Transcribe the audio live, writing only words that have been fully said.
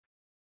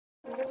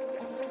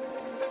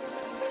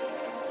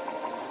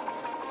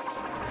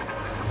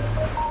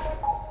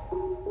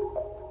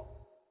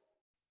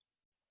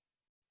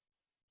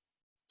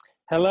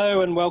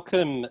Hello and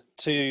welcome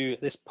to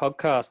this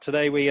podcast.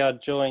 Today we are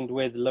joined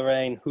with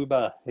Lorraine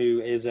Huber,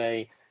 who is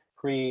a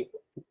free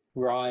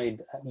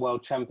ride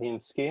world champion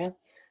skier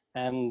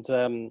and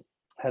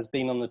has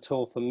been on the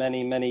tour for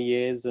many, many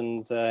years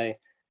and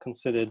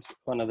considered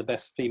one of the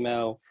best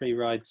female free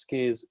ride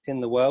skiers in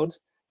the world.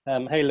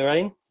 Hey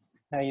Lorraine,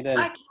 how you doing?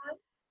 Hi, Kat.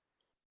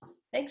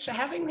 Thanks for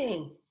having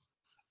me.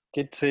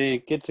 Good to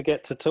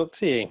get to talk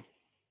to you.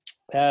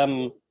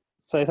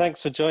 So thanks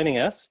for joining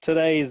us.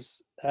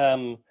 Today's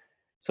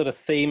sort of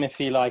theme, if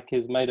you like,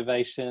 is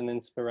motivation,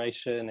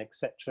 inspiration,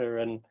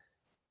 etc.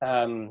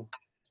 And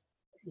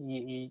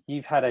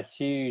you've had a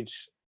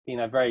huge,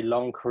 very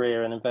long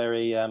career and a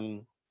very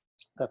a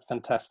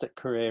fantastic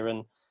career.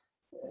 And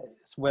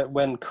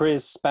when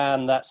careers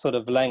span that sort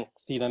of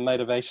length,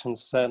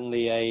 motivation's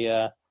certainly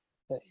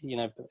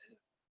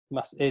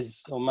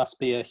must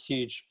be a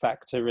huge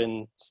factor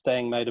in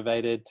staying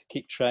motivated to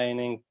keep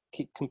training,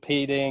 keep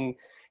competing,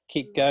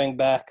 keep going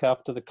back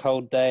after the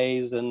cold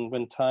days and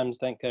when times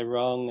don't go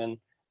wrong.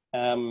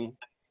 And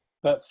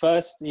but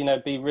first,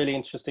 it'd be really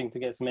interesting to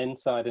get some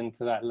insight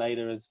into that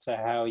later as to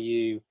how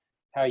you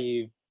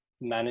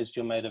managed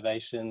your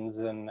motivations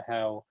and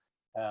how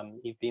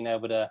you've been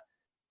able to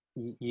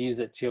use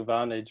it to your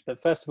advantage.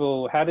 But first of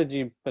all, how did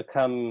you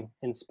become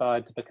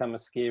inspired to become a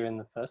skier in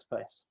the first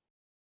place?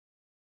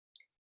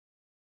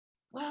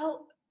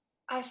 Well,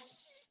 I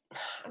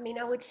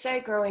would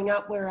say growing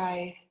up where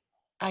I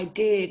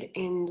did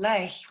in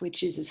Lech,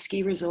 which is a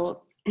ski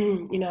resort,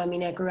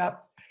 I grew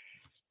up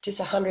just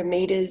 100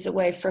 meters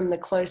away from the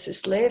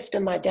closest lift,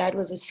 and my dad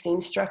was a ski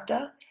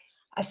instructor.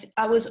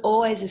 I was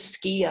always a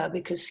skier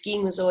because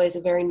skiing was always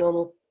a very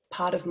normal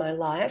part of my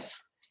life.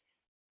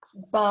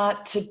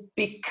 But to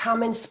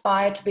become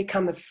inspired to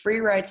become a free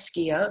ride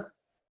skier,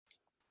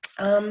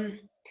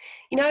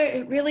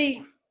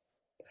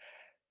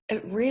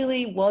 it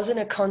really wasn't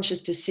a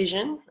conscious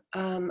decision.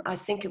 I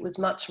think it was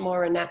much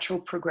more a natural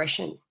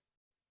progression,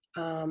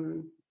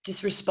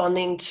 just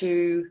responding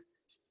to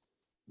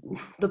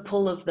the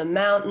pull of the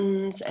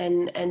mountains.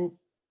 And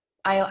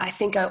I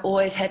think I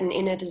always had an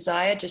inner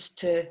desire just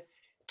to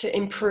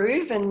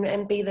improve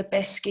and be the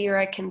best skier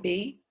I can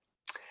be.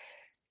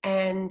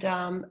 And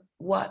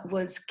what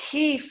was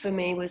key for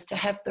me was to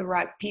have the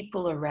right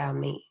people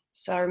around me.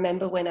 So I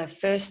remember when I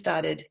first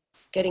started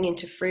getting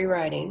into free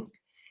riding,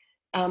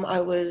 I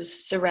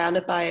was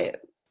surrounded by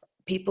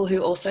people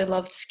who also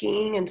loved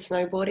skiing and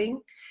snowboarding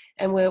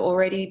and were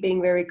already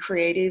being very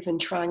creative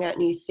and trying out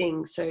new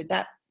things. So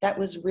that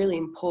was really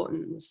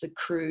important, was the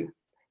crew,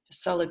 a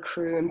solid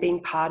crew, and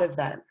being part of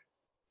that.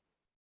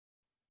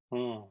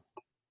 So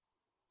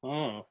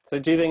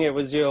do you think it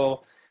was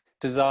your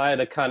desire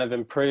to kind of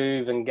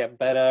improve and get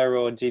better,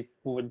 or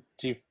could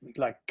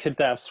that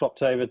have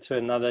swapped over to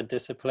another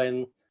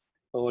discipline,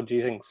 or do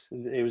you think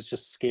it was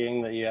just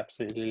skiing that you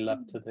absolutely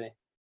loved to do?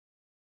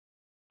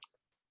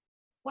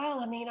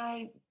 Well,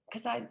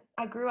 because I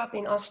grew up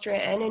in Austria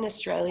and in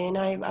Australia, and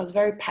I was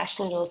very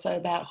passionate also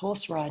about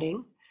horse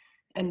riding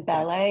and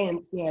ballet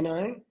and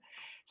piano.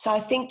 So I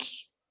think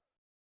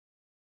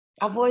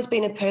I've always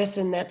been a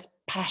person that's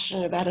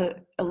passionate about a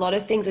lot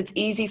of things. It's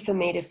easy for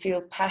me to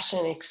feel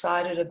passionate,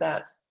 excited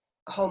about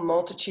a whole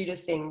multitude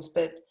of things,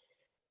 but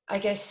I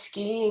guess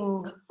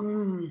skiing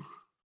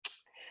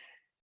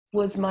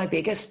was my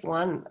biggest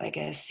one, I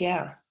guess.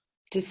 Yeah.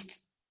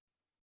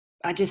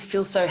 I just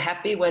feel so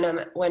happy when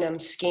I'm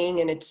skiing,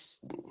 and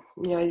it's,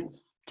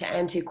 to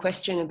answer your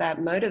question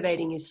about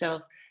motivating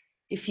yourself,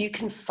 if you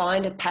can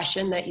find a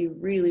passion that you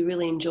really,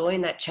 really enjoy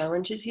and that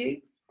challenges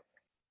you,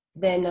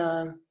 then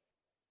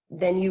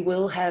you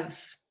will have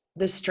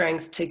the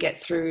strength to get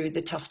through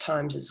the tough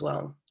times as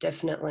well,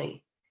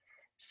 definitely.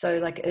 So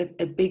like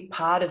a big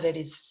part of it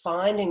is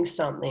finding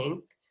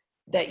something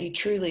that you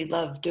truly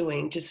love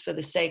doing just for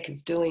the sake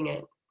of doing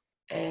it.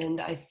 And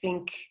I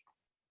think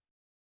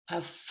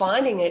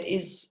finding it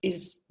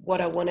is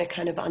what I want to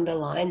kind of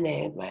underline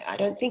there. I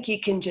don't think you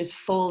can just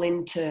fall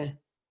into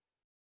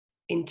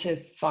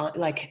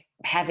like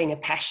having a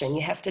passion.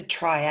 You have to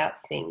try out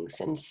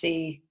things and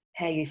see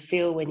how you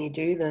feel when you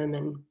do them,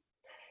 and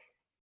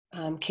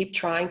keep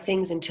trying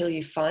things until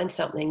you find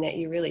something that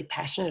you're really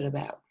passionate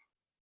about.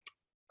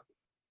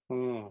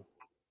 And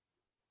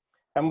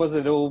was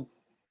it all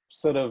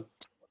sort of,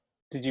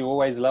 did you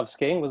always love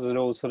skiing? Was it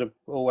all sort of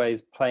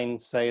always plain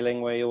sailing?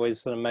 Were you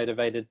always sort of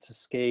motivated to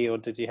ski, or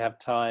did you have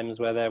times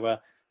where there were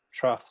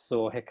troughs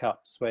or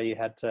hiccups where you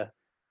had to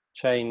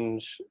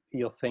change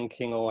your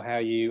thinking or how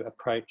you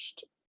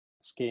approached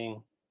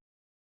skiing?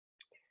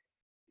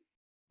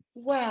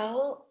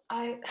 Well,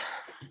 I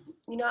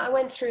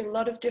went through a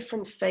lot of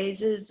different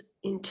phases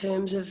in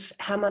terms of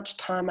how much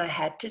time I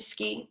had to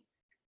ski.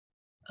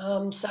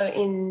 Throughout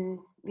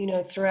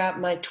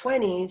my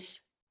 20s,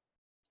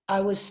 I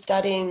was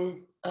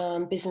studying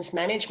business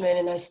management,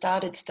 and I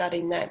started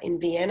studying that in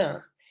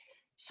Vienna.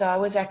 So I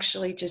was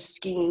actually just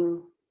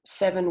skiing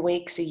 7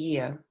 weeks a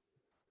year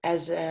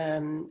as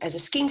a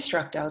ski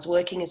instructor. I was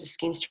working as a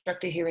ski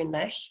instructor here in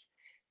Lech,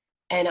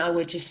 and I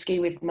would just ski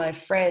with my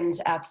friends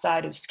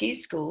outside of ski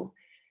school.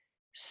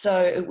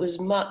 So it was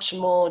much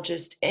more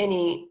just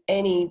any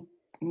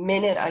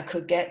minute I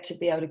could get to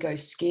be able to go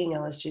skiing,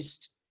 I was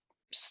just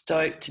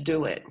stoked to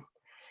do it.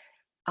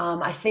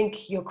 I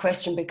think your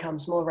question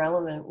becomes more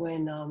relevant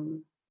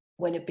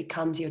when it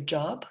becomes your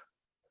job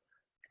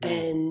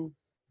and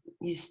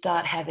you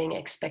start having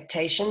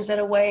expectations that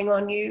are weighing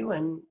on you,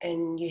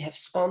 and you have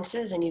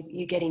sponsors, and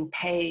you're getting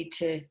paid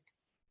to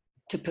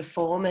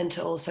perform and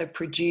to also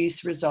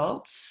produce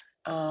results.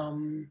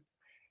 And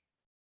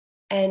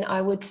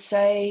I would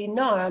say,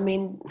 no, I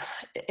mean,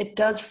 it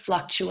does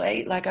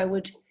fluctuate. Like I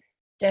would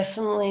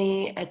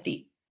definitely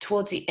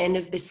towards the end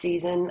of the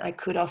season, I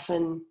could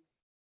often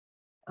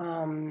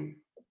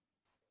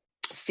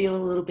feel a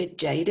little bit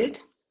jaded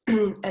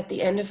at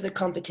the end of the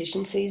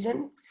competition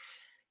season.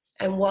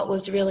 And what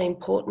was really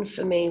important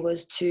for me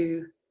was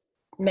to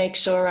make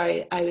sure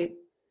I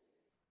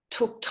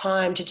took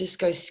time to just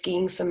go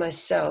skiing for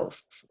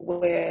myself,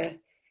 where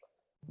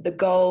the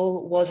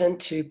goal wasn't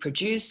to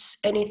produce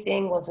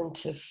anything, wasn't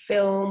to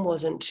film,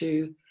 wasn't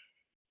to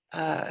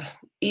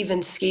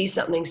even ski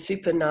something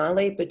super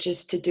gnarly, but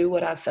just to do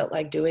what I felt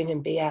like doing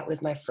and be out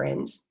with my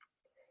friends.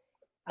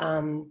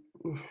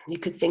 You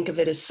could think of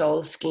it as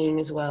soul skiing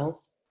as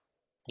well.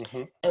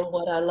 Mm-hmm. And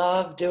what I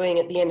love doing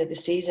at the end of the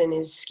season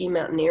is ski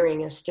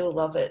mountaineering. I still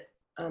love it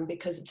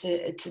because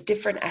it's a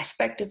different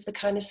aspect of the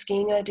kind of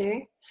skiing I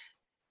do.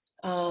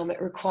 It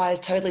requires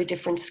totally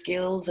different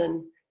skills,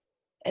 and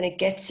it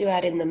gets you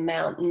out in the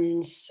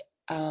mountains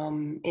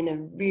in a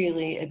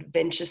really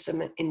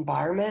adventuresome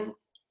environment.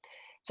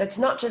 So it's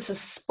not just a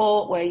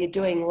sport where you're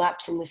doing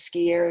laps in the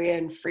ski area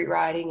and free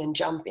riding and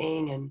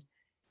jumping and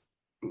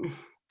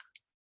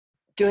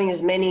doing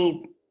as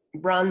many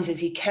runs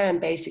as you can.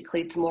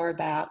 Basically, it's more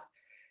about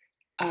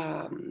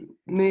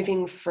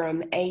moving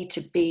from A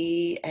to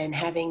B and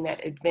having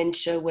that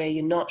adventure where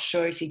you're not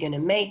sure if you're going to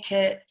make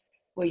it,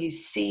 where you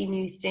see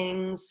new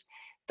things.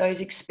 Those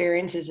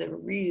experiences are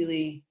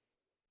really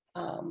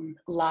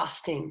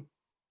lasting.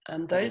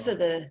 Those are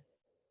the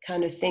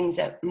kind of things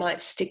that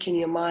might stick in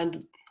your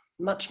mind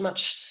much,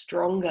 much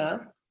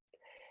stronger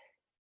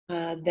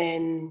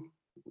than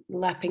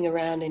lapping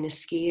around in a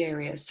ski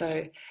area.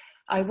 So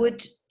I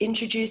would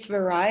introduce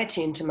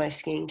variety into my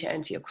skiing, to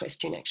answer your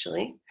question,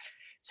 actually.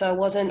 So I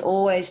wasn't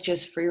always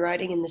just free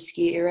riding in the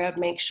ski area. I'd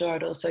make sure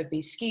I'd also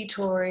be ski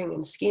touring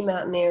and ski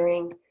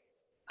mountaineering,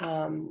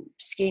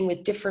 skiing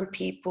with different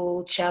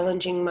people,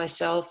 challenging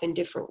myself in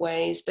different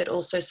ways, but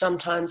also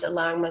sometimes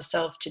allowing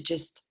myself to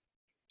just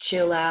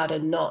chill out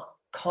and not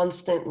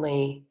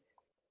constantly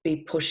be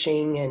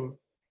pushing and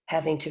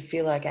having to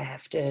feel like I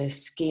have to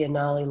ski a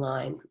gnarly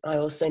line. I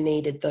also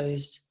needed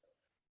those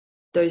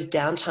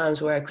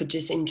downtimes where I could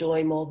just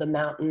enjoy more the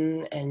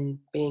mountain and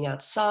being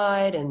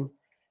outside and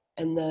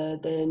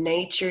the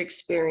nature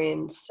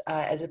experience,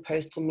 as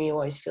opposed to me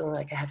always feeling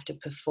like I have to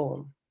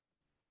perform.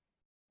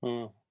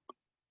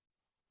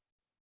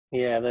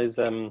 Yeah, there's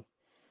the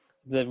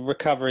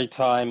recovery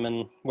time,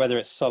 and whether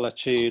it's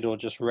solitude or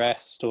just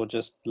rest or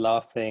just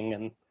laughing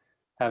and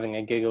having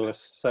a giggle is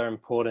so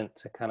important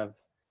to kind of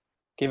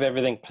give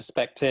everything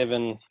perspective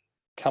and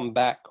come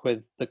back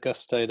with the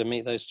gusto to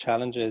meet those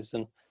challenges.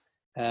 And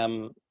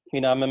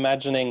I'm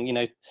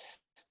imagining,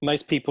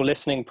 most people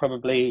listening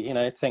probably,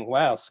 think,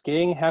 wow,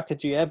 skiing, how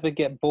could you ever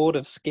get bored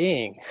of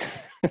skiing?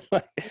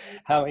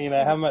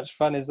 How much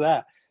fun is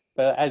that?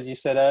 But as you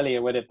said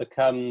earlier, when it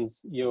becomes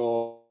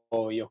your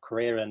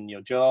career and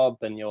your job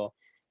and your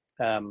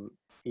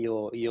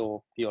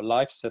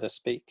life, so to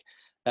speak,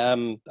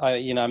 I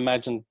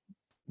imagine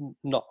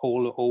not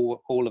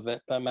all of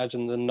it, but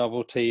imagine the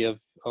novelty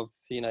of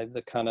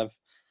the kind of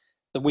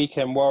the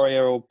weekend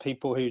warrior or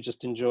people who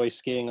just enjoy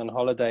skiing on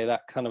holiday,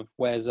 that kind of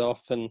wears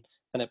off and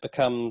it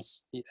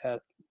becomes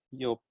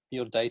your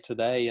day to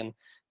day. And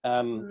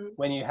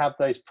when you have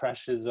those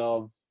pressures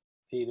of,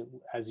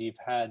 as you've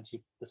had,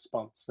 the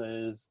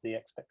sponsors, the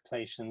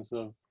expectations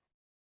of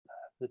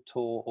the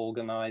tour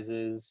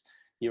organizers,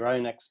 your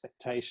own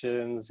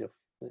expectations, your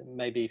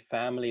maybe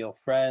family or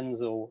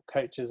friends or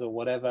coaches or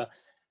whatever,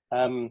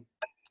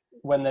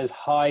 when there's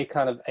high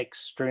kind of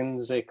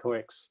extrinsic or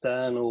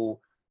external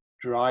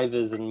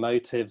drivers and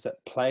motives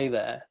at play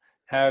there,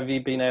 how have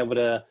you been able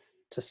to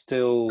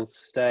still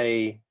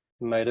stay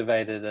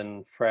motivated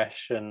and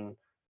fresh and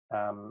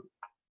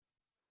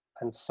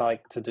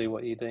psyched to do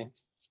what you do?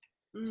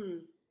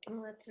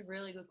 Well, that's a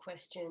really good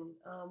question.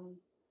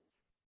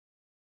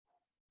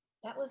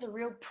 That was a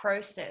real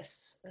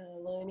process, a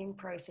learning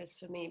process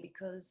for me,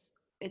 because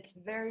it's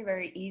very,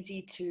 very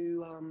easy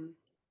to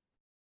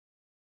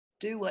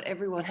do what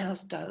everyone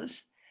else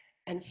does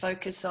and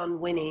focus on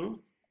winning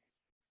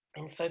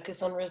and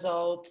focus on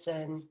results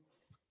and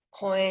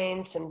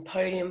points and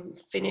podium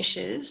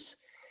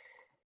finishes.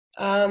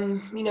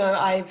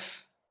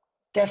 I've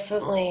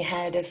definitely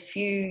had a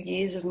few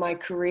years of my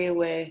career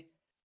where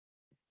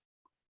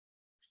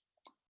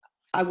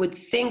I would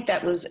think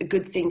that was a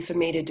good thing for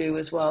me to do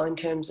as well in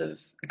terms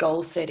of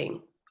goal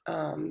setting.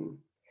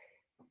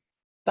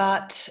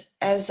 But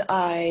as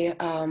I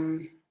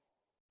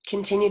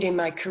continued in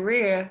my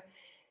career,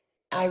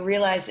 I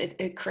realize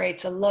it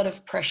creates a lot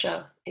of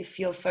pressure if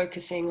you're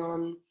focusing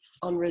on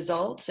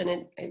results, and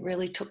it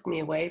really took me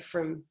away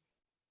from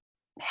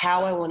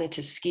how I wanted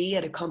to ski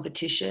at a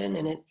competition,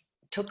 and it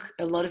took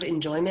a lot of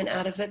enjoyment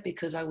out of it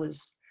because I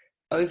was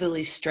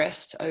overly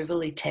stressed,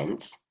 overly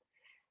tense.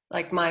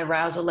 Like my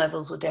arousal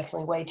levels were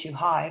definitely way too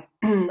high.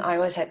 I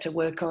always had to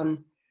work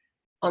on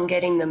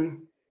getting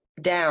them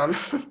down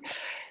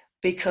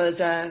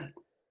because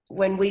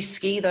when we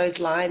ski those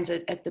lines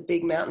at the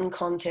big mountain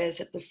contest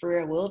at the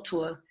Freeride World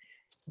Tour,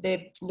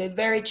 they're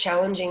very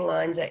challenging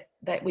lines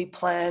that we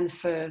plan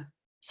for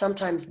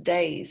sometimes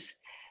days.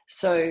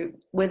 So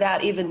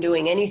without even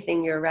doing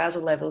anything, your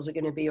arousal levels are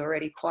going to be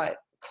already quite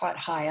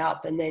high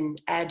up, and then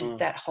add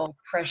that whole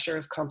pressure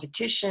of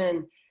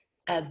competition,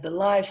 add the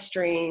live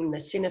stream, the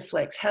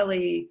Cineflex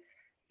heli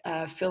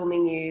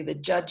filming you, the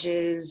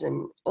judges,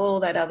 and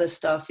all that other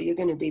stuff. You're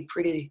going to be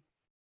pretty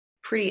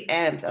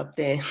amped up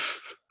there.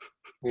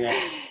 Yeah.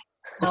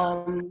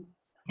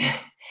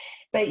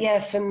 But yeah,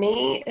 for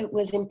me, it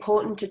was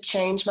important to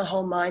change my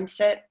whole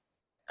mindset.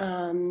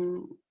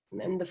 And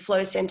the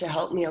Flow Center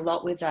helped me a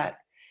lot with that,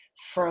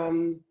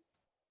 from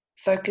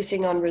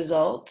focusing on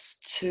results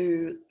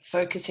to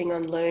focusing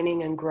on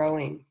learning and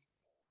growing.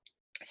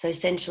 So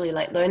essentially,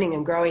 like, learning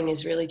and growing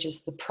is really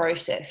just the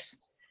process.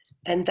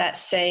 And that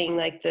saying,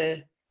 like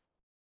there's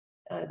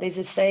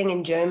a saying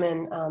in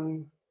German,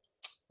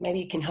 maybe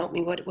you can help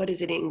me. What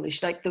is it in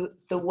English? Like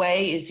the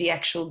way is the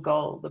actual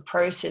goal. The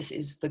process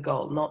is the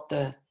goal, not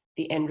the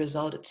end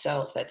result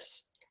itself.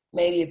 That's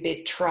maybe a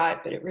bit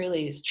trite, but it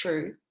really is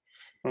true.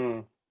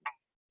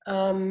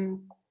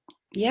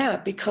 Yeah,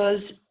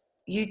 because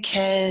you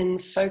can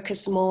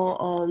focus more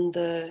on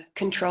the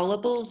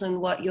controllables and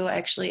what you're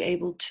actually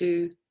able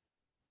to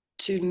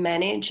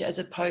manage, as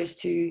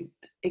opposed to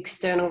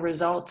external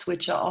results,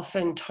 which are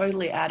often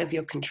totally out of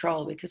your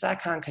control, because I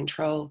can't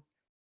control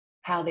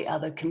how the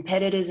other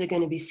competitors are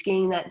going to be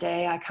skiing that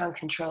day. I can't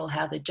control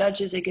how the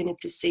judges are going to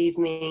perceive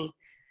me.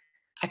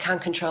 I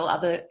can't control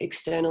other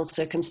external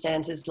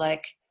circumstances,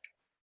 like,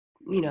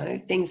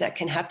 things that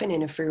can happen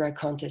in a freeride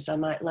contest. I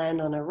might land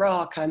on a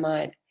rock. I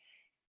might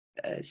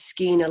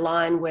ski in a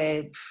line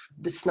where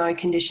the snow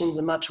conditions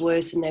are much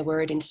worse than they were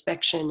at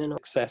inspection. And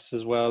success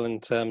as well, in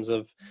terms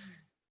of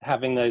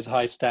having those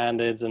high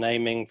standards and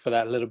aiming for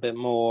that little bit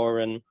more.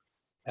 And,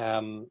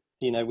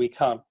 we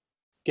can't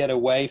get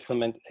away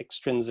from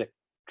extrinsic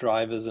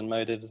drivers and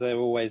motives. They're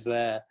always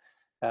there.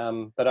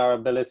 But our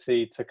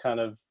ability to kind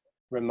of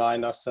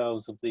remind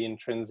ourselves of the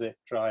intrinsic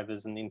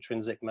drivers and the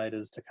intrinsic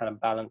motives, to kind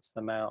of balance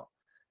them out,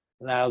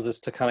 allows us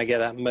to kind of get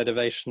that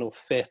motivational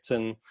fit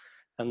and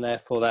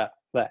therefore that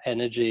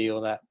energy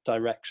or that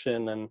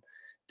direction. And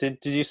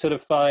did you sort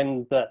of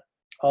find that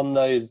on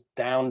those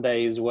down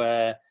days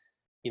where,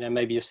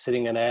 maybe you're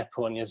sitting in an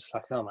airport and you're just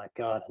like, oh my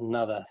God,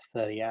 another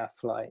 30-hour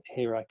flight,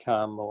 here I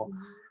come,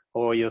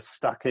 or you're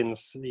stuck in,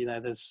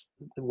 the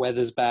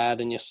weather's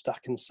bad and you're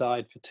stuck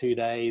inside for 2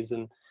 days,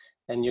 and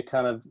you're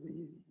kind of,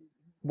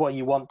 what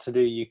you want to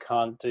do, you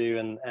can't do.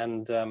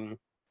 And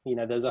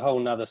there's a whole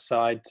nother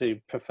side to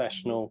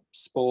professional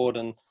sport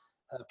and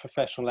a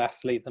professional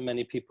athlete that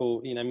many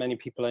people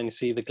only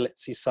see the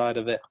glitzy side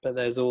of it, but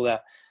there's all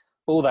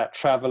that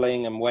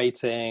traveling and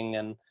waiting,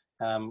 and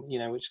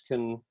which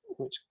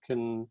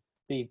can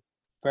be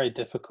very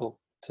difficult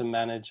to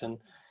manage. And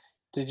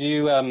did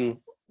you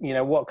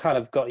what kind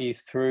of got you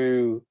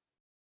through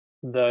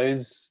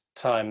those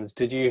times?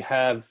 Did you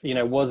have,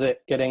 was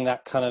it getting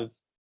that kind of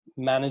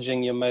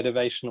managing your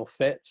motivational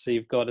fit, so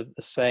you've got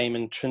the same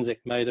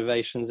intrinsic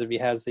motivations if you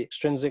has the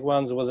extrinsic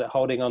ones, or was it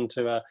holding on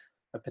to a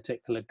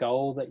particular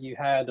goal that you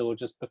had, or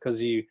just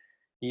because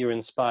you're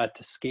inspired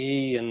to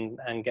ski and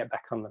get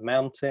back on the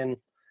mountain?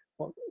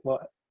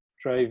 What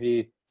drove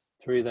you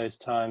through those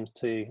times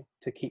to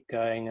keep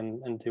going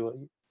and do what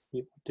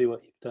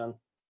you've done?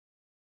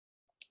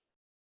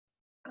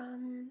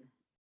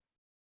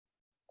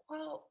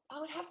 Well, I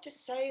would have to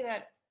say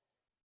that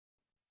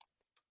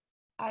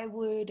I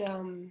would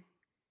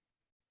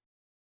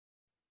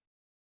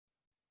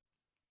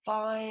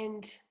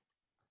find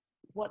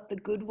what the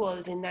good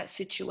was in that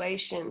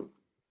situation.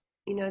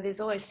 There's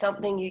always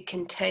something you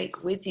can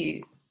take with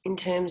you in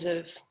terms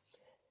of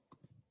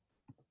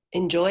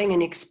enjoying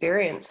an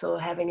experience or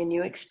having a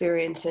new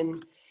experience,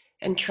 and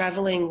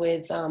traveling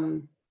with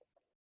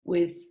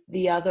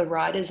the other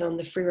riders on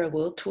the Freeride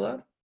World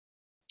Tour.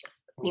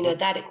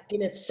 That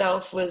in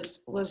itself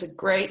was a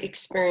great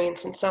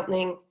experience, and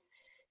something,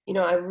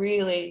 I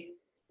really,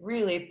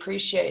 really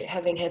appreciate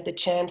having had the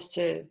chance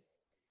to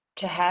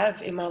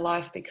have in my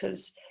life,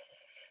 because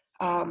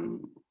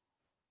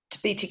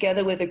to be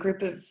together with a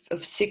group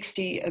of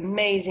 60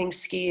 amazing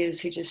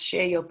skiers who just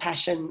share your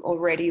passion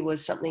already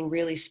was something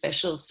really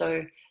special.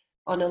 So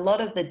on a lot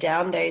of the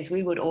down days,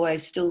 we would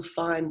always still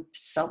find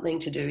something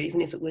to do,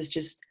 even if it was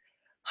just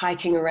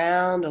hiking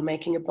around or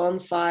making a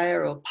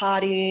bonfire or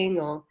partying,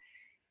 or,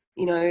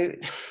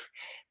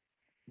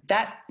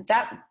 that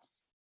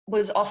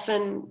was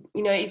often,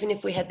 even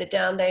if we had the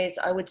down days,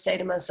 I would say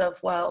to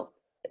myself, well,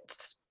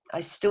 I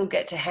still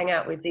get to hang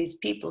out with these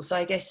people. So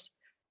I guess,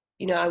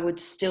 you know, I would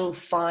still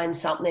find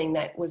something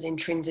that was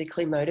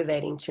intrinsically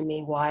motivating to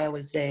me why I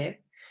was there.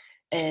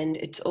 And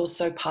it's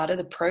also part of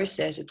the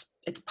process.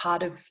 It's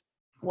part of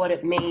what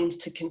it means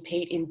to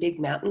compete in big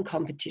mountain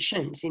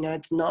competitions. You know,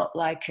 it's not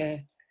like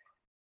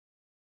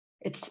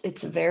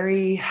it's a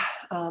very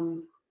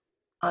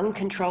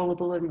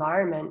uncontrollable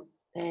environment.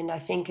 And I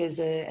think as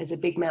a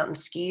big mountain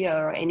skier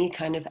or any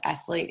kind of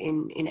athlete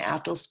in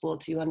outdoor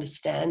sports, you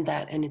understand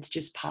that, and it's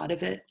just part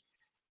of it.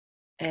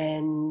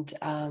 And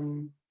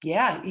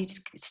yeah, you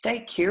just stay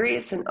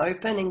curious and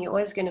open, and you're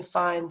always going to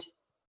find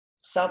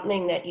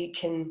something that you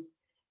can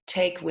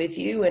take with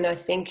you. And I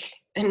think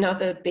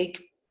another big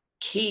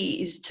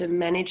key is to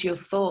manage your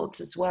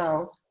thoughts as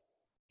well,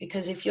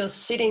 because if you're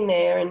sitting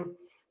there and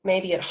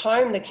maybe at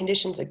home the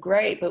conditions are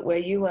great, but where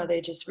you are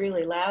they're just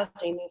really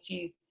lousy, and if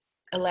you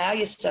allow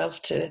yourself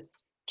to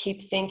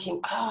keep thinking,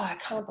 oh, I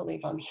can't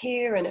believe I'm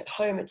here, and at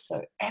home it's so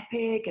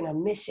epic and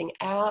I'm missing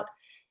out,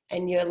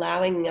 and you're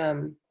allowing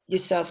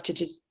yourself to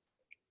just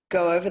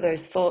go over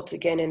those thoughts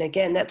again and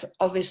again, that's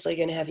obviously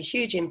going to have a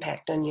huge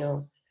impact on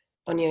your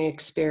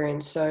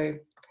experience. So,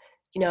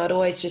 you know, I'd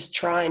always just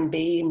try and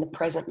be in the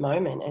present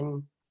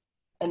moment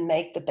and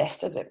make the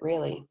best of it,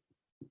 really.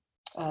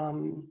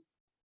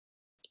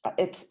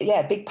 It's,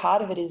 yeah, a big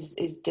part of it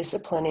is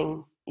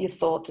disciplining your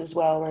thoughts as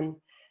well, and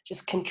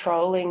just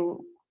controlling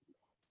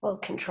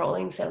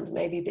sounds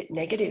maybe a bit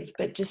negative,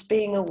 but just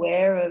being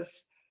aware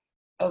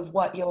of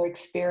what your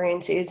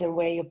experience is and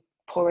where you're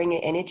pouring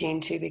your energy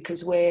into,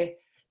 because where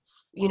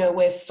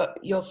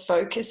your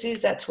focus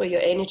is, that's where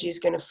your energy is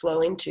going to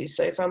flow into.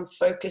 So if I'm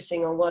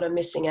focusing on what I'm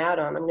missing out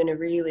on, I'm going to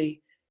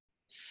really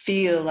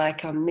feel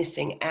like I'm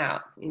missing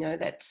out. You know,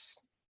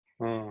 that's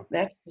for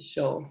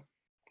sure.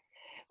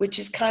 Which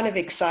is kind of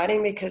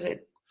exciting because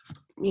it,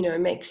 you know,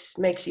 makes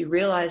you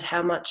realize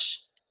how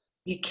much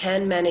you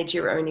can manage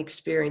your own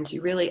experience.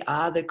 You really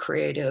are the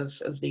creator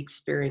of the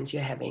experience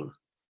you're having.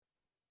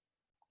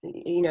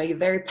 You know, you're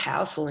very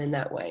powerful in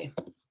that way.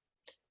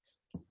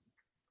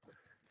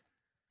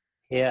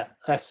 Yeah,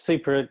 that's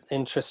super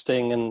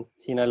interesting. And,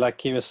 you know,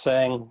 like you were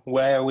saying,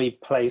 where we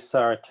place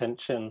our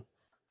attention,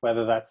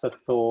 whether that's a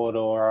thought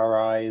or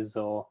our eyes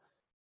or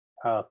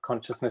our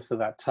consciousness at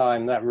that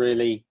time, that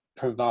really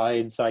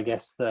provides, I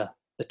guess, the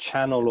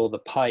channel or the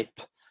pipe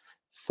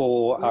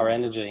for our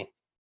energy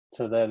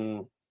to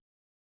then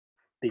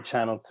be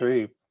channeled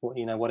through,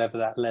 you know, whatever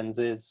that lens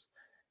is.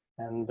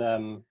 And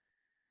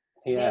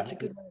yeah, it's a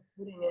good way of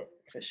putting it,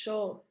 for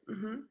sure.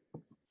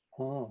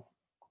 Mm-hmm.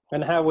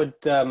 And how would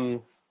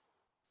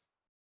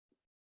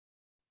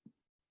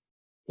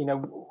you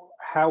know,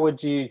 how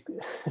would you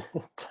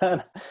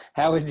turn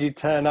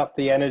up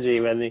the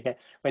energy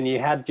when you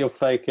had your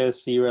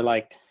focus, you were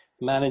like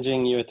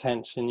managing your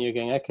attention, you're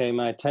going, okay,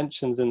 my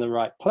attention's in the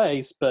right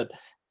place, but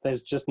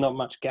there's just not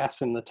much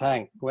gas in the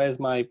tank. Where's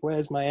my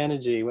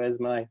energy? Where's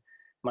my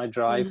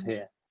drive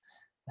here?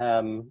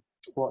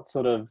 What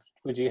sort of,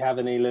 would you have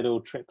any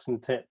little tricks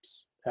and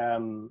tips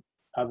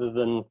other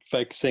than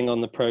focusing on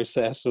the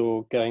process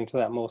or going to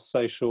that more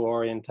social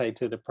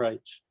orientated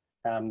approach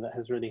that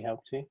has really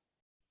helped you?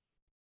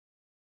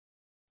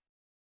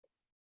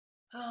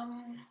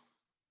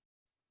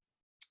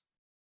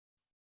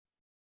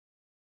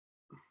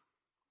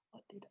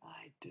 What did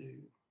I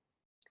do?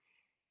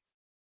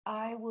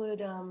 I would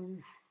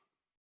kind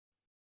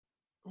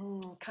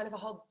of a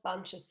whole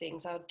bunch of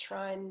things. I would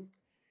try and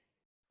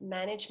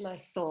manage my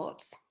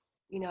thoughts.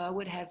 You know, I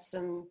would have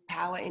some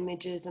power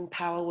images and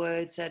power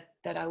words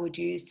that I would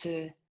use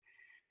to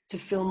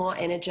feel more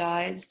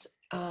energized.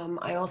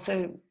 I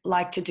also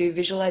like to do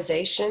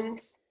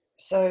visualizations.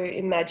 So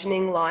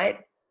imagining light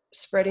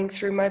spreading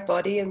through my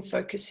body and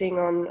focusing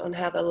on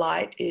how the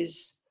light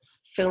is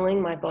filling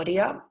my body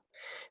up.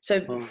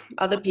 So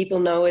other people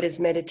know it as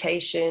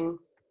meditation.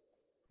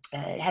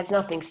 It has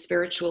nothing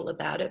spiritual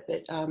about it,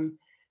 but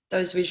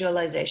those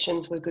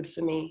visualizations were good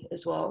for me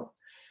as well.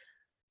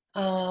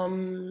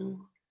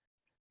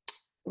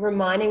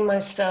 Reminding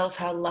myself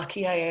how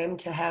lucky I am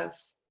to have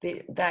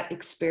that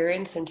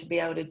experience and to be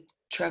able to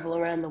travel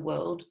around the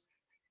world,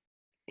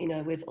 you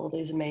know, with all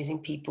these amazing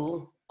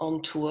people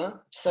on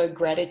tour. So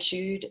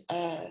gratitude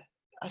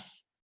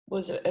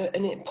was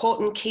an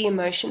important key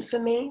emotion for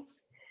me.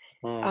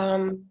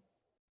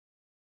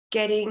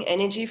 Getting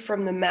energy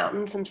from the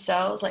mountains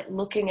themselves, like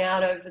looking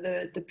out over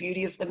the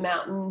beauty of the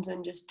mountains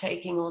and just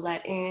taking all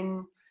that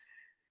in.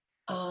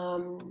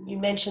 You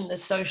mentioned the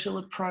social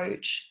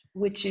approach,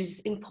 which is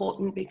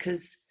important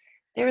because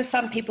there are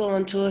some people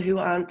on tour who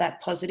aren't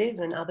that positive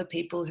and other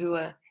people who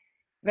are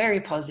very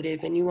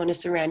positive, and you want to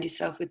surround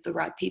yourself with the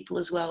right people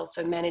as well.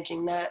 So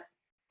managing that.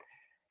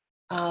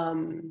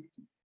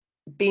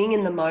 Being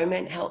in the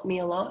moment helped me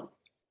a lot,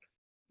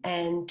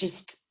 and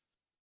just,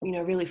 you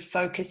know, really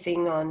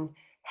focusing on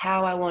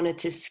how I wanted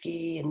to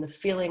ski and the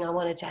feeling I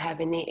wanted to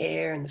have in the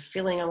air and the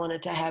feeling I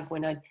wanted to have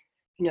when I,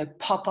 you know,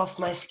 pop off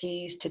my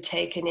skis to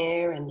take an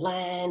air and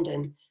land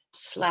and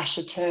slash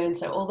a turn.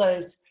 So all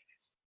those,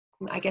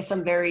 I guess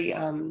I'm very,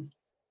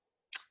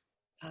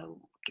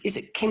 is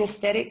it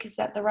kinesthetic? Is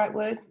that the right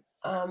word?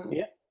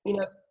 Yeah. You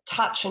know,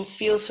 touch and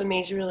feel for me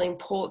is really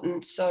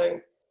important. So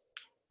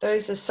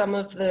those are some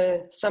of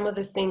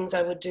the things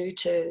I would do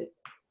to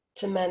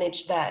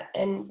manage that.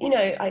 And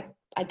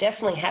I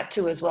definitely had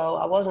to as well.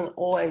 I wasn't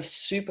always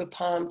super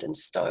pumped and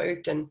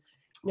stoked, and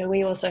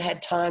we also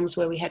had times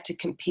where we had to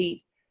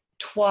compete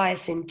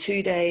twice in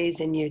 2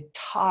 days, and you're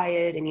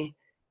tired, and you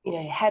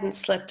hadn't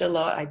slept a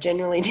lot. I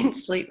generally didn't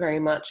sleep very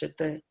much at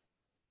the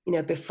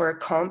before a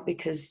comp,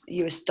 because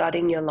you were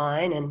studying your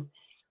line, and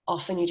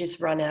often you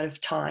just run out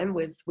of time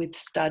with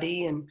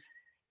study. And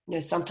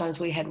sometimes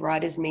we had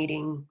writers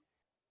meeting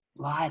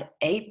at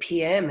 8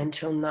 p.m.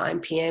 until 9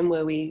 p.m.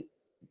 where we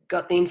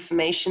got the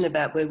information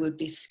about where we'd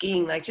be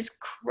skiing, like just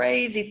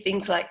crazy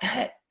things like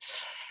that.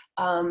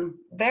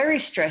 Very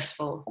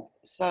stressful.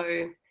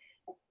 So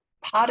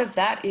part of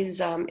that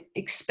is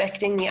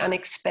expecting the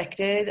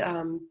unexpected,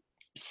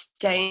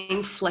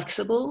 staying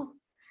flexible,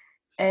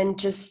 and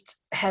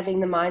just having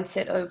the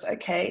mindset of,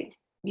 okay,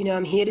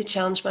 I'm here to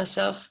challenge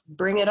myself.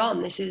 Bring it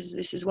on. This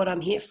is what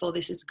I'm here for.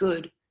 This is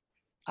good.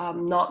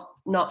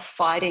 Not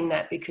fighting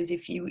that, because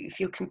if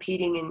you're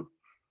competing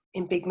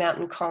in big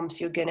mountain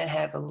comps, you're going to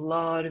have a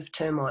lot of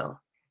turmoil.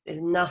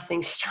 There's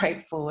nothing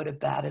straightforward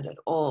about it at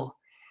all.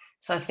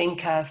 So I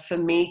think for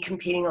me,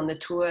 competing on the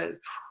tour,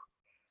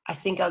 I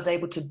think I was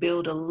able to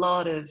build a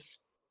lot of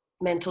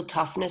mental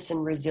toughness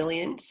and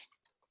resilience.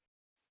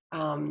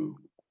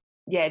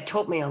 It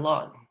taught me a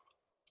lot,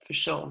 for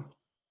sure.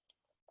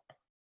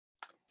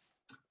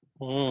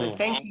 So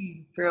thank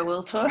you for a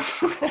will talk.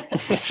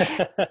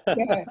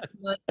 Yeah,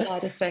 nice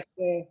side effect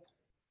there.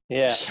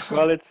 Yeah,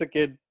 well, it's a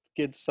good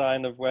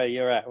sign of where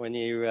you're at when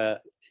you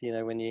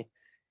when you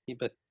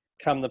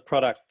become the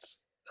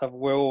product of,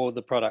 we're all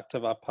the product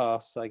of our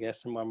past, I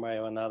guess, in one way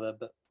or another.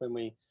 But when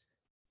we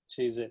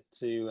choose it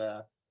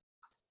to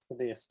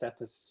be a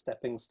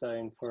stepping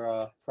stone for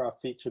our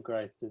future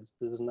growth,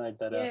 there's no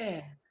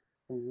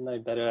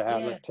better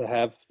outlook to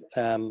have.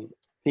 And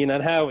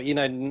how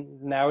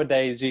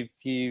nowadays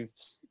you've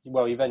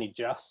only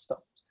just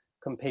stopped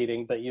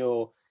competing, but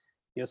you're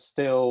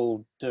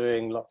still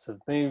doing lots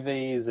of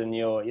movies, and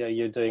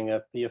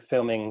you're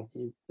filming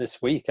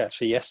this week,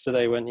 actually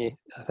yesterday, weren't you,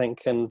 I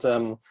think? And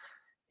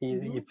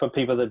you, for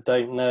people that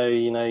don't know,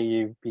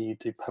 you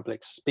do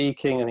public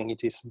speaking. I think you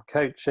do some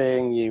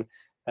coaching. You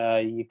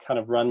kind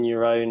of run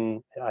your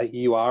own.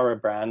 You are a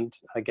brand,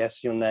 I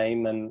guess, your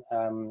name, and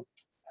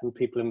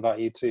people invite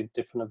you to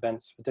different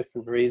events for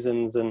different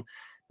reasons. And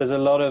there's a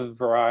lot of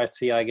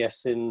variety, I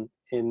guess, in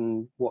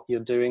what you're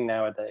doing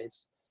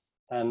nowadays.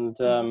 And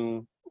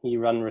you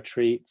run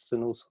retreats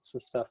and all sorts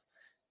of stuff.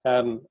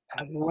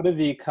 What have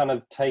you kind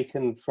of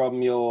taken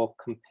from your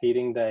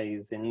competing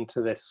days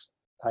into this,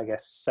 I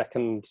guess,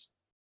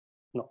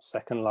 not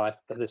second life,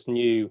 but this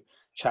new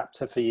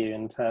chapter for you,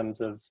 in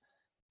terms of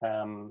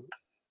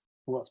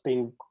what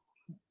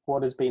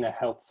has been a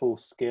helpful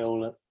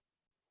skill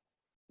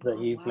that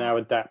you've now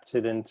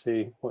adapted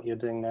into what you're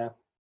doing now?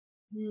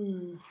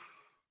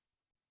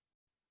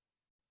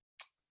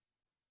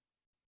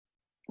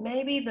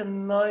 Maybe the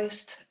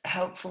most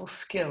helpful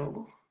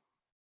skill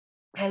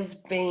has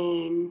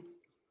been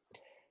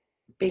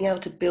being able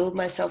to build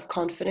my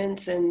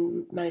self-confidence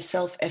and my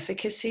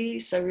self-efficacy.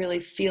 So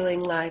really feeling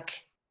like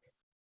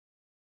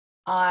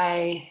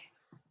I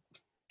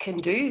can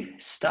do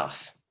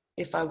stuff.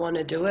 If I want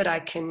to do it, I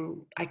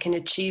can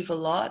achieve a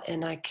lot,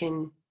 and I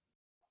can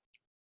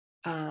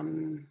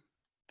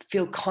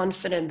feel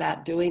confident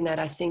about doing that.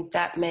 I think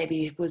that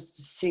maybe was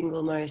the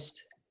single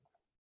most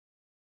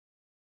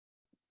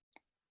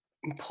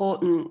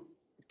important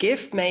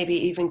gift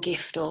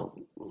or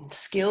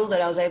skill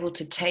that I was able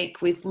to take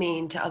with me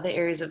into other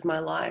areas of my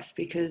life,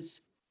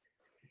 because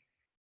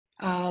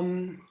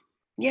I'd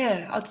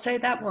say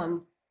that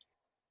one.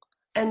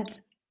 And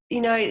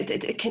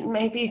it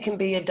can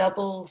be a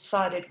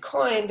double-sided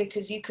coin,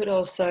 because you could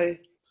also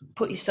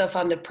put yourself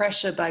under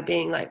pressure by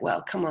being like,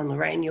 well, come on,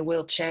 Lorraine, you're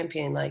world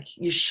champion, like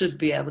you should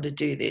be able to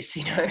do this,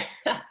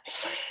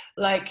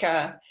 like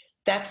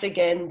that's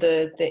again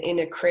the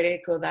inner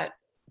critic, or that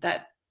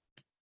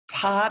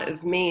part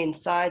of me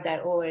inside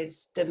that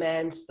always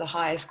demands the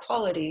highest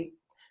quality.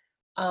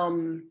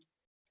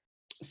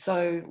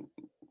 So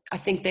I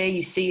think there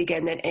you see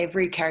again that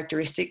every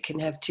characteristic can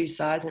have two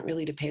sides, and it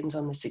really depends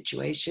on the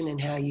situation and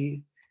how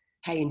you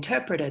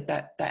interpret it,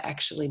 that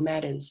actually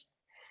matters.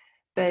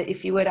 But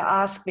if you were to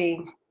ask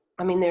me,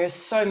 I mean, there are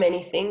so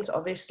many things,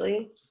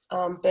 obviously,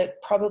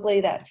 but probably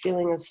that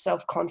feeling of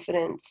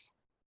self-confidence,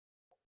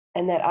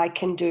 and that I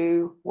can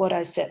do what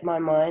I set my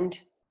mind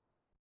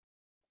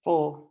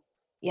for.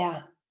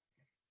 Yeah,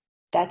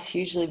 that's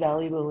hugely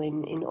valuable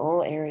in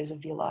all areas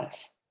of your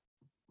life.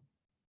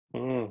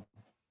 And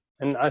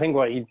I think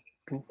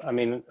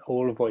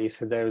all of what you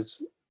said there was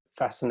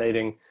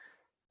fascinating.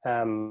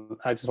 I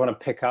just want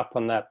to pick up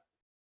on that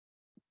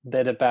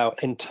bit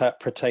about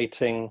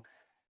interpreting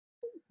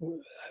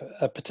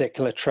a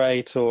particular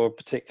trait or a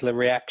particular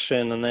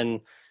reaction, and then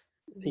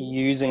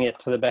using it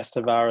to the best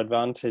of our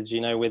advantage,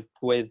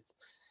 with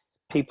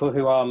people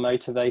who are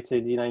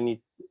motivated.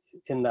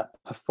 in that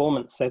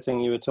performance setting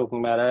you were talking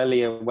about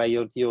earlier, where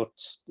you're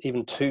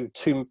even too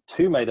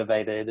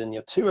motivated, and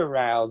you're too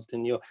aroused,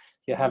 and you're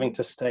having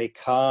to stay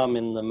calm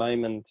in the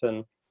moment.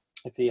 And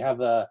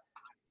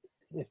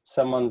if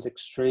someone's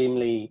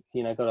extremely,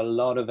 got a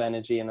lot of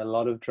energy and a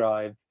lot of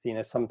drive,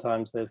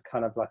 sometimes there's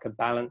kind of like a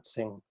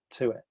balancing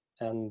to it.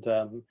 And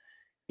a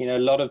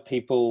lot of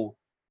people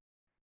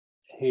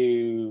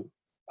who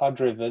are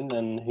driven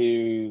and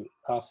who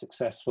are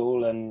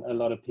successful, and a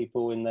lot of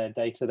people in their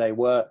day-to-day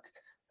work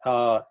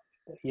are,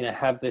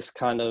 have this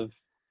kind of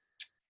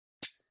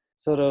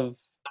sort of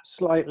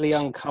slightly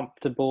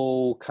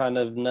uncomfortable, kind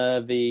of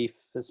nervy,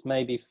 this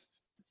maybe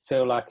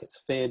feel like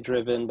it's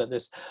fear-driven, but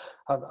this,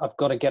 I've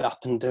got to get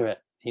up and do it.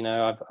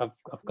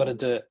 I've got to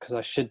do it because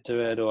I should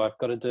do it, or I've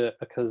got to do it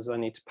because I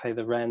need to pay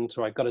the rent,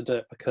 or I've got to do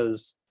it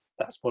because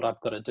that's what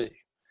I've got to do.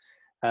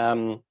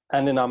 And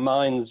in our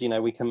minds,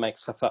 we can make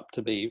stuff up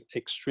to be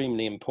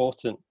extremely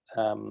important.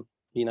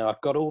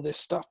 I've got all this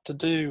stuff to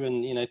do,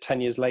 and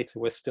 10 years later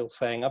we're still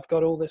saying I've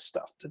got all this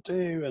stuff to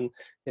do, and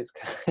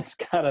it's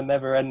kind of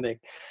never ending.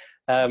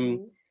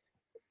 And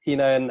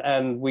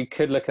we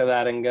could look at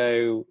that and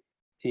go,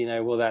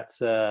 well,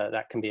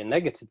 that can be a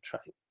negative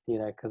trait,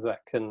 because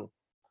that can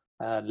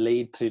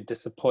lead to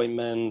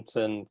disappointment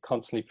and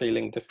constantly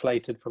feeling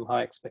deflated from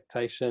high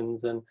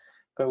expectations.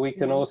 But we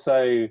can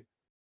also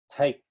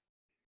take,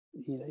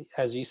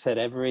 as you said,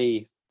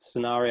 every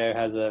scenario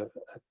has a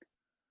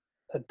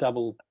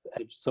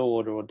double-edged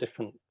sword, or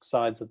different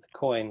sides of the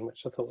coin,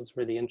 which I thought was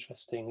really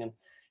interesting. And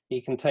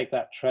you can take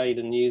that trade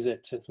and use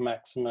it to its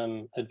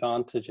maximum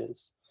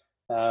advantages,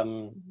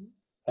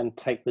 and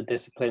take the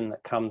discipline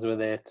that comes with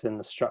it, and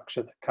the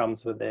structure that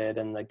comes with it,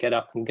 and the get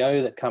up and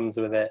go that comes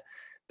with it.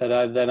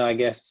 But then I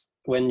guess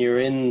when you're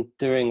in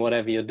doing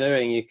whatever you're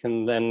doing, you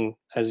can then,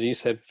 as you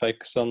said,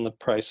 focus on the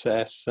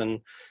process,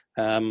 and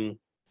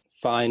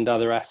find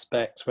other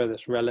aspects, whether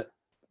it's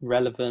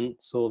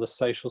relevance or the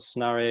social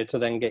scenario, to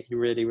then get you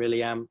really, really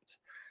amped.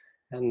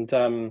 And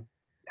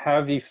how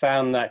have you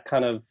found that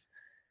kind of,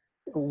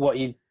 what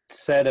you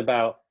said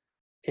about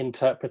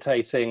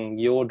interpreting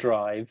your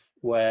drive,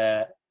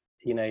 where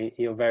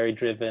you're very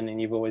driven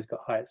and you've always got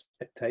high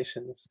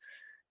expectations?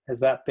 Has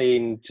that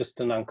been just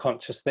an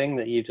unconscious thing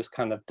that you've just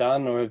kind of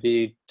done, or have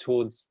you,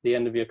 towards the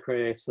end of your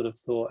career, sort of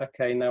thought,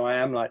 okay, no, I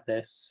am like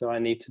this, so I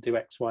need to do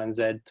X, Y, and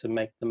Z to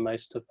make the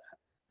most of that?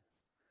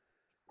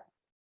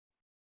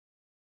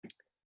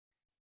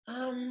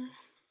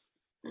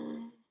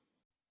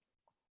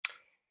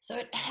 So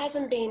it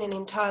hasn't been an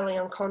entirely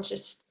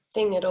unconscious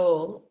thing at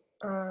all.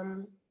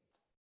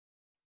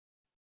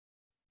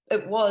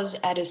 It was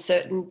at a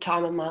certain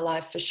time of my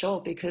life, for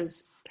sure,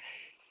 because,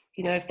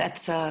 if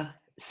that's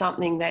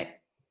something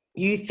that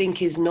you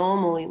think is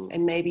normal,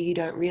 and maybe you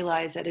don't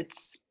realize that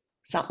it's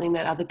something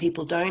that other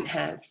people don't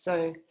have.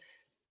 So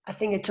I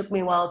think it took me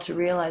a while to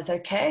realize,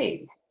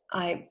 okay,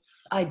 I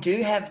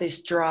do have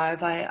this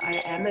drive. I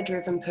am a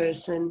driven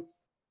person.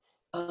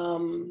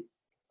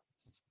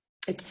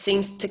 It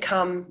seems to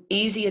come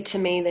easier to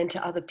me than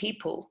to other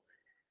people.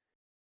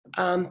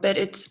 But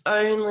it's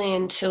only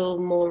until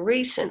more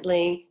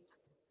recently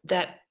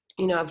that,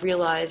 I've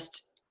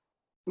realized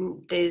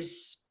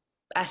there's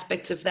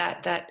aspects of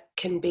that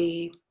can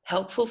be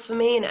helpful for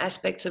me, and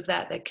aspects of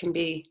that can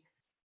be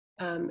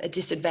a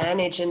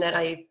disadvantage, and that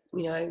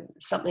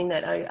something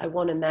that I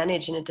want to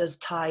manage. And it does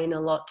tie in a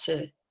lot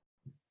to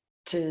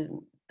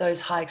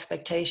those high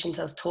expectations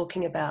I was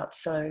talking about.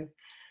 So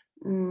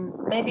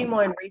maybe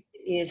more in recent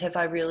years have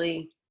I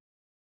really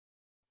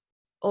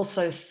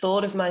also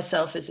thought of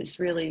myself as this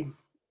really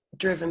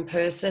driven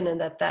person, and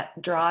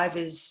that drive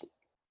is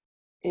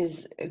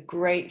a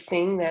great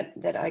thing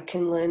that I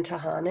can learn to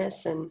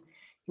harness. And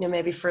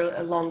maybe for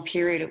a long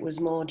period it was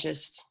more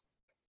just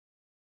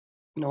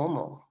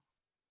normal.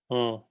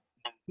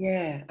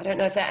 Yeah, I don't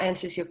know if that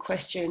answers your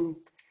question.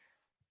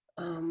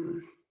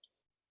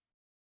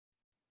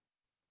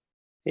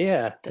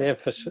 Yeah,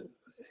 for sure.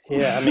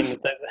 Yeah, I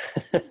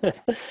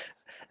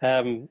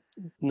mean,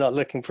 not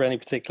looking for any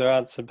particular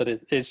answer, but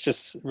it's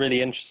just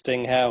really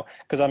interesting how,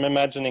 because I'm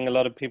imagining a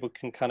lot of people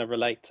can kind of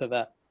relate to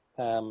that.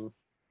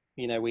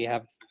 We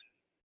have,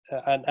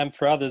 and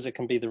for others it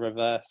can be the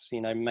reverse.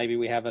 Maybe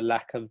we have a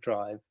lack of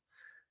drive,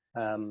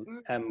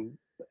 and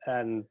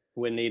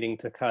we're needing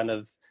to kind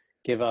of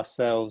give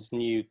ourselves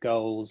new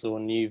goals or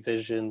new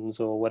visions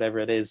or whatever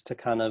it is, to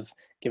kind of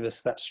give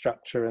us that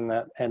structure and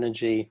that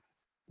energy,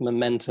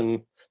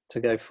 momentum to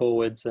go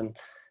forwards. And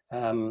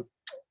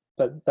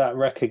but that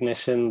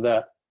recognition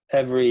that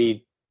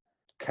every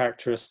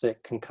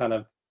characteristic can kind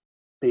of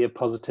be a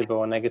positive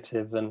or a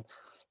negative, and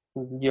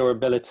your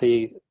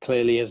ability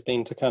clearly has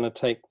been to kind of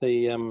take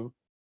the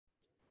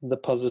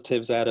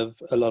positives out of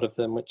a lot of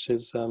them, which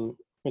is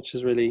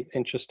really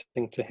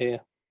interesting to hear.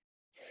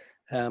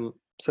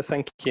 So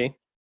thank you.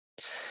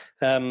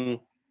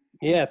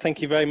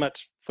 Thank you very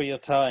much for your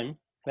time.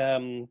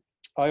 I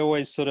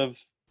always sort of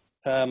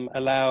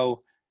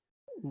allow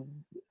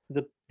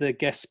the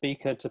guest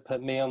speaker to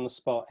put me on the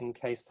spot, in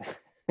case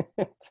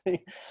to,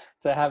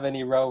 to have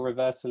any role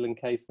reversal in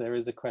case there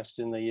is a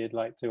question that you'd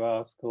like to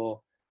ask,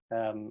 or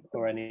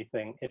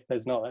anything. If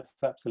there's not, that's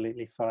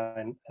absolutely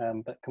fine.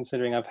 But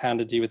considering I've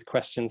hounded you with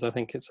questions, I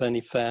think it's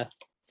only fair.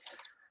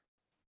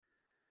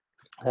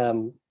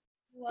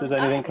 Does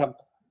anything come?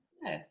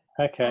 Yeah.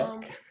 Okay. I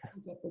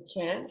get the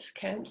chance,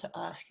 Cam, to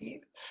ask you.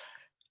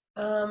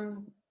 Are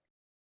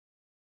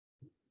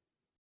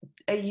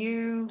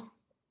you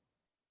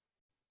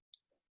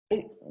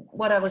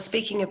what I was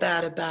speaking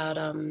about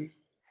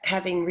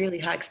having really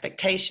high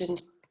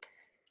expectations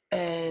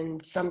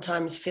and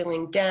sometimes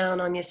feeling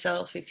down on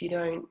yourself if you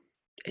don't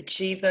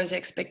achieve those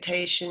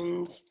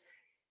expectations?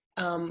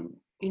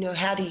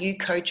 How do you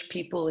coach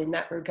people in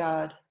that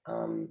regard?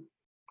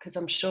 Because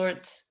I'm sure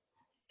it's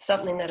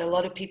something that a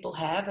lot of people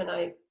have, and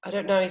I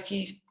don't know if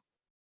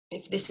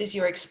this is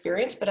your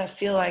experience, but I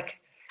feel like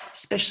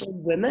especially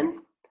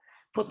women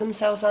put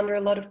themselves under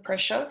a lot of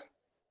pressure.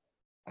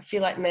 I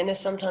feel like men are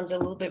sometimes a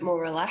little bit more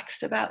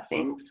relaxed about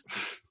things,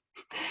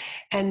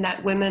 and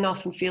that women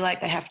often feel like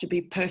they have to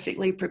be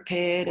perfectly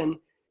prepared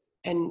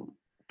and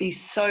be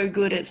so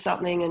good at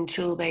something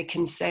until they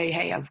can say,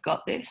 hey, I've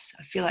got this.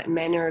 I feel like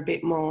men are a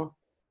bit more,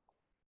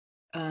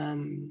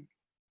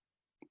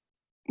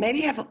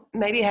 maybe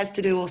it has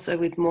to do also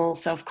with more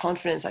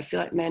self-confidence. I feel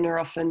like men are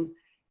often,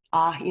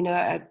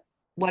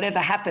 whatever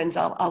happens,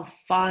 I'll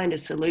find a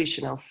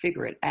solution, I'll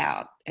figure it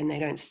out, and they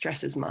don't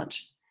stress as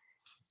much.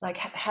 Like,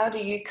 how do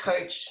you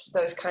coach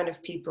those kind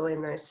of people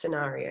in those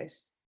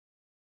scenarios?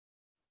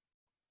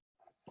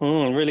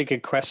 Really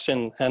good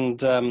question.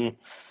 And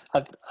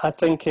I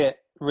think it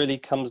really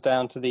comes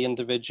down to the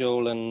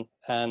individual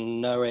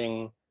and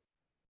knowing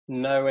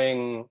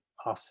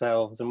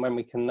ourselves. And when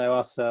we can know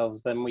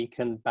ourselves, then we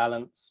can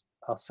balance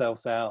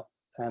ourselves out.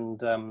 And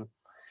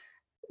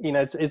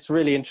it's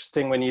really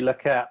interesting when you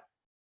look at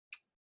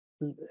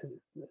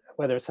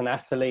whether it's an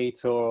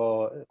athlete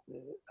or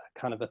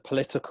kind of a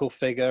political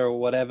figure or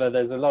whatever.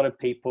 There's a lot of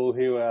people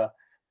who are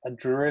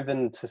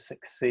driven to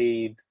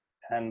succeed,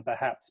 and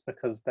perhaps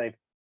because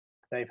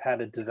they've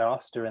had a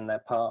disaster in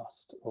their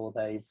past, or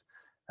they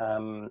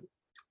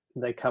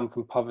come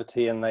from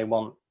poverty and they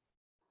want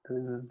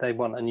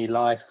a new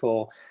life,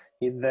 or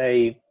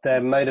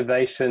their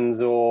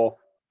motivations or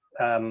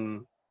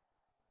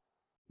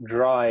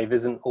drive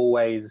isn't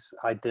always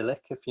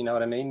idyllic, if you know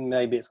what I mean.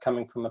 Maybe it's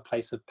coming from a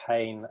place of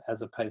pain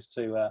as opposed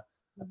to a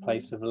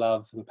place of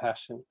love and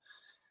passion,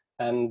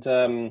 and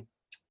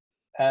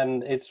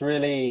it's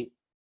really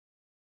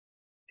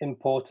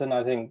important,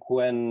 I think,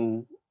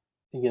 when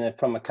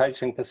from a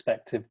coaching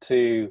perspective,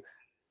 to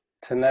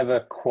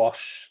never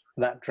quash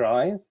that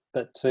drive,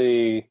 but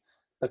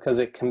because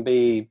it can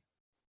be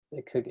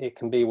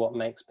what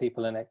makes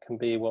people, and it can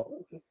be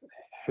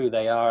who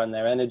they are and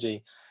their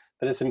energy.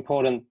 But it's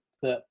important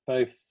that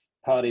both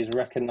parties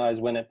recognize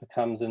when it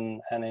becomes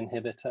an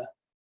inhibitor,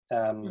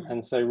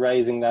 and so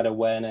raising that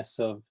awareness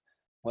of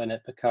when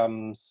it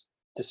becomes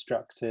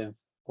destructive,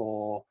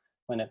 or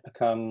when it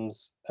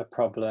becomes a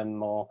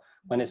problem, or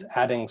when it's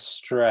adding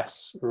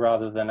stress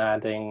rather than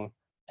adding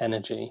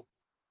energy,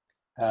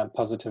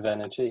 positive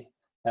energy,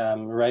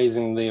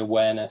 raising the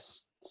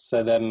awareness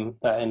so then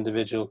that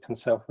individual can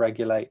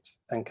self-regulate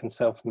and can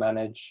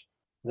self-manage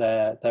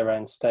their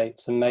own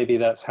states. And maybe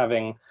that's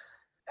helping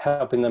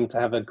them to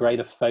have a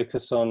greater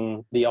focus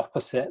on the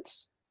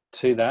opposites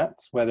to that,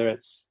 whether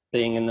it's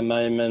being in the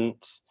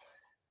moment,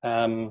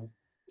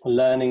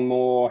 learning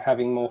more,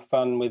 having more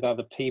fun with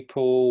other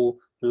people,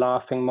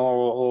 laughing more,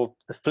 or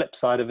the flip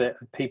side of it,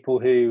 people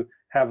who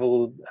have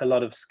a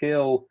lot of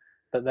skill,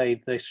 but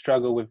they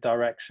struggle with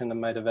direction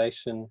and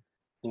motivation,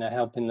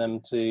 helping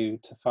them to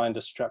find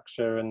a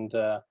structure and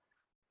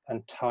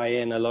tie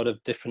in a lot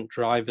of different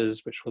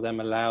drivers, which will then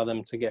allow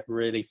them to get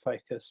really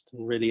focused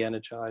and really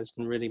energized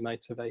and really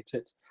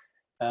motivated.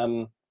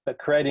 But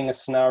creating a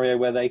scenario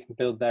where they can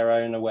build their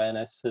own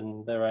awareness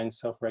and their own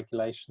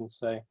self-regulation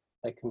so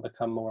they can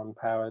become more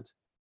empowered,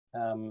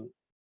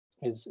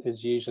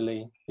 is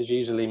usually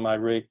my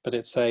route. But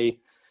it's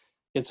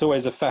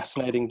always a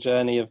fascinating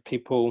journey of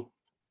people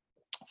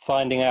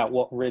finding out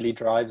what really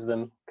drives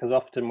them, because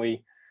often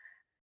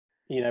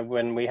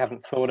when we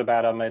haven't thought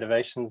about our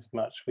motivations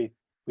much, we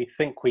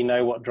think we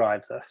know what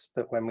drives us,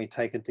 but when we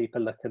take a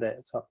deeper look at it,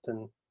 it's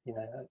often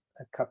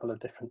a couple of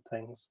different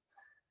things.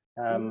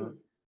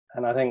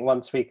 And I think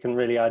once we can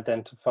really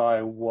identify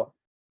what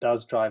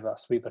does drive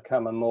us, we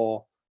become a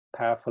more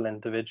powerful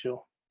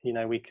individual.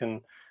 We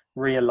can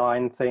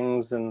realign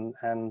things and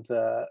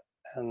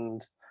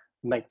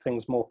make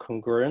things more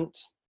congruent,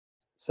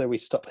 so we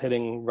stop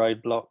hitting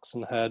roadblocks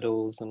and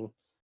hurdles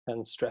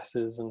and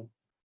stresses and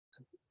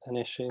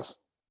issues.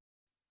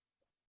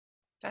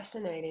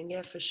 Fascinating,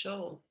 yeah, for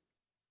sure.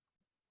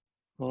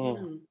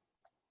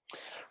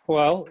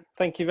 Well,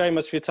 thank you very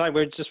much for your time.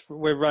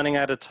 We're running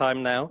out of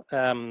time now,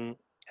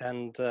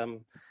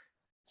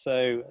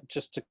 so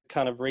just to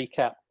kind of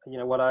recap,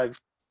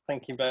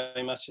 thank you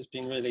very much. It's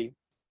been really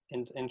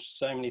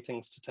so many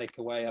things to take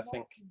away. I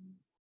think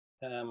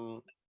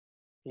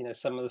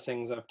some of the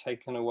things I've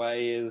taken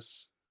away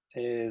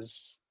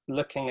is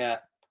looking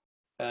at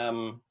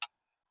our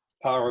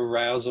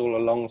arousal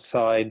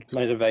alongside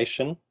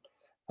motivation,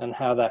 and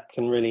how that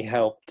can really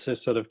help to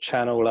sort of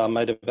channel our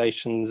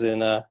motivations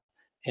in a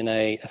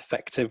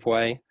effective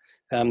way.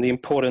 The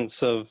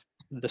importance of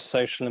the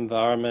social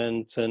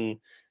environment and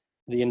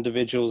the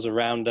individuals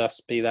around us,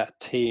 be that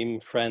team,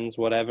 friends,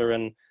 whatever,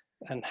 and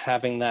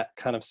having that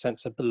kind of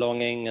sense of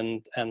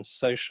belonging and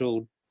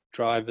social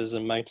drivers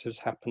and motives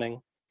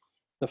happening.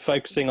 The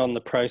focusing on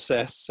the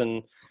process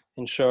and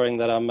ensuring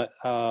that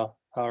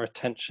our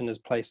attention is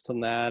placed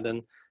on that,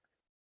 and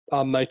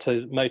our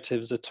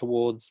motives are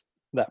towards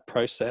that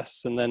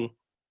process, and then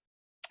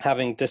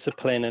having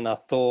discipline in our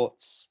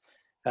thoughts,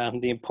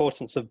 the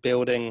importance of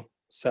building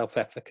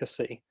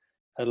self-efficacy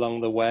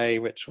along the way,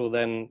 which will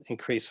then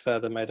increase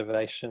further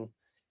motivation,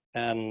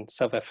 and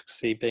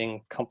self-efficacy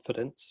being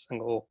confidence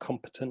or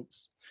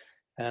competence,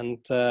 and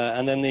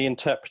then the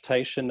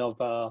interpretation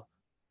of our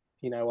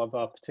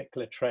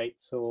particular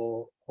traits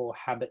or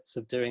habits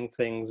of doing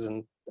things,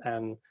 and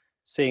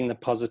seeing the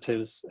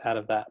positives out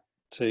of that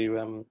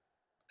too,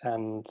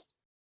 and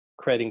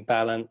creating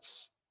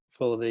balance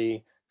for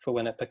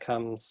when it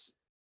becomes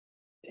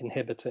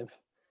inhibitive.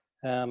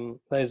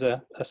 Those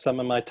are some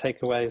of my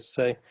takeaways.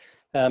 So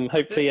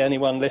hopefully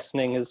anyone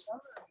listening is.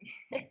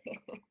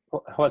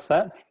 What's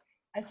that?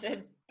 I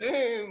said,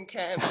 boom,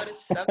 Cam, what a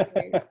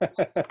summary.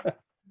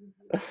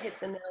 Hit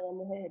the nail on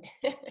the head.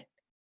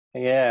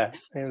 Yeah,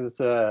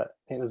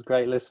 it was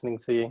great listening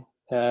to you.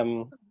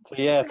 So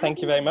yeah,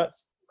 thank you very much.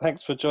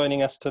 Thanks for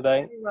joining us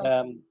today.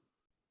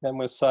 Then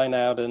we'll sign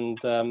out, and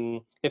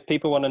if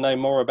people want to know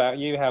more about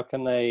you, how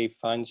can they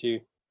find you?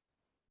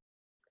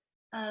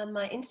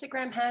 My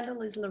Instagram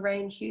handle is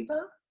Lorraine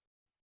Huber,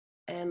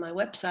 and my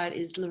website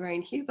is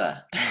Lorraine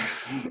Huber.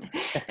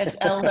 That's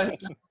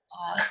LORAINEHUBER.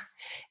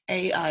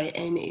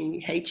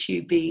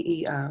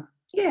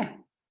 Yeah.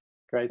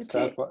 Great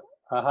stuff. Well,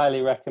 I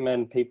highly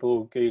recommend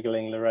people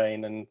Googling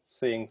Lorraine and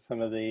seeing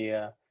some of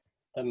the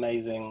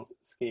amazing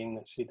skiing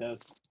that she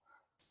does.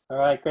 All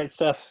right, great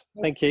stuff.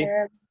 Thank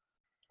you.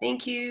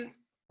 Thank you.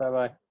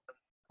 Bye-bye.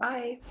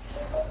 Bye.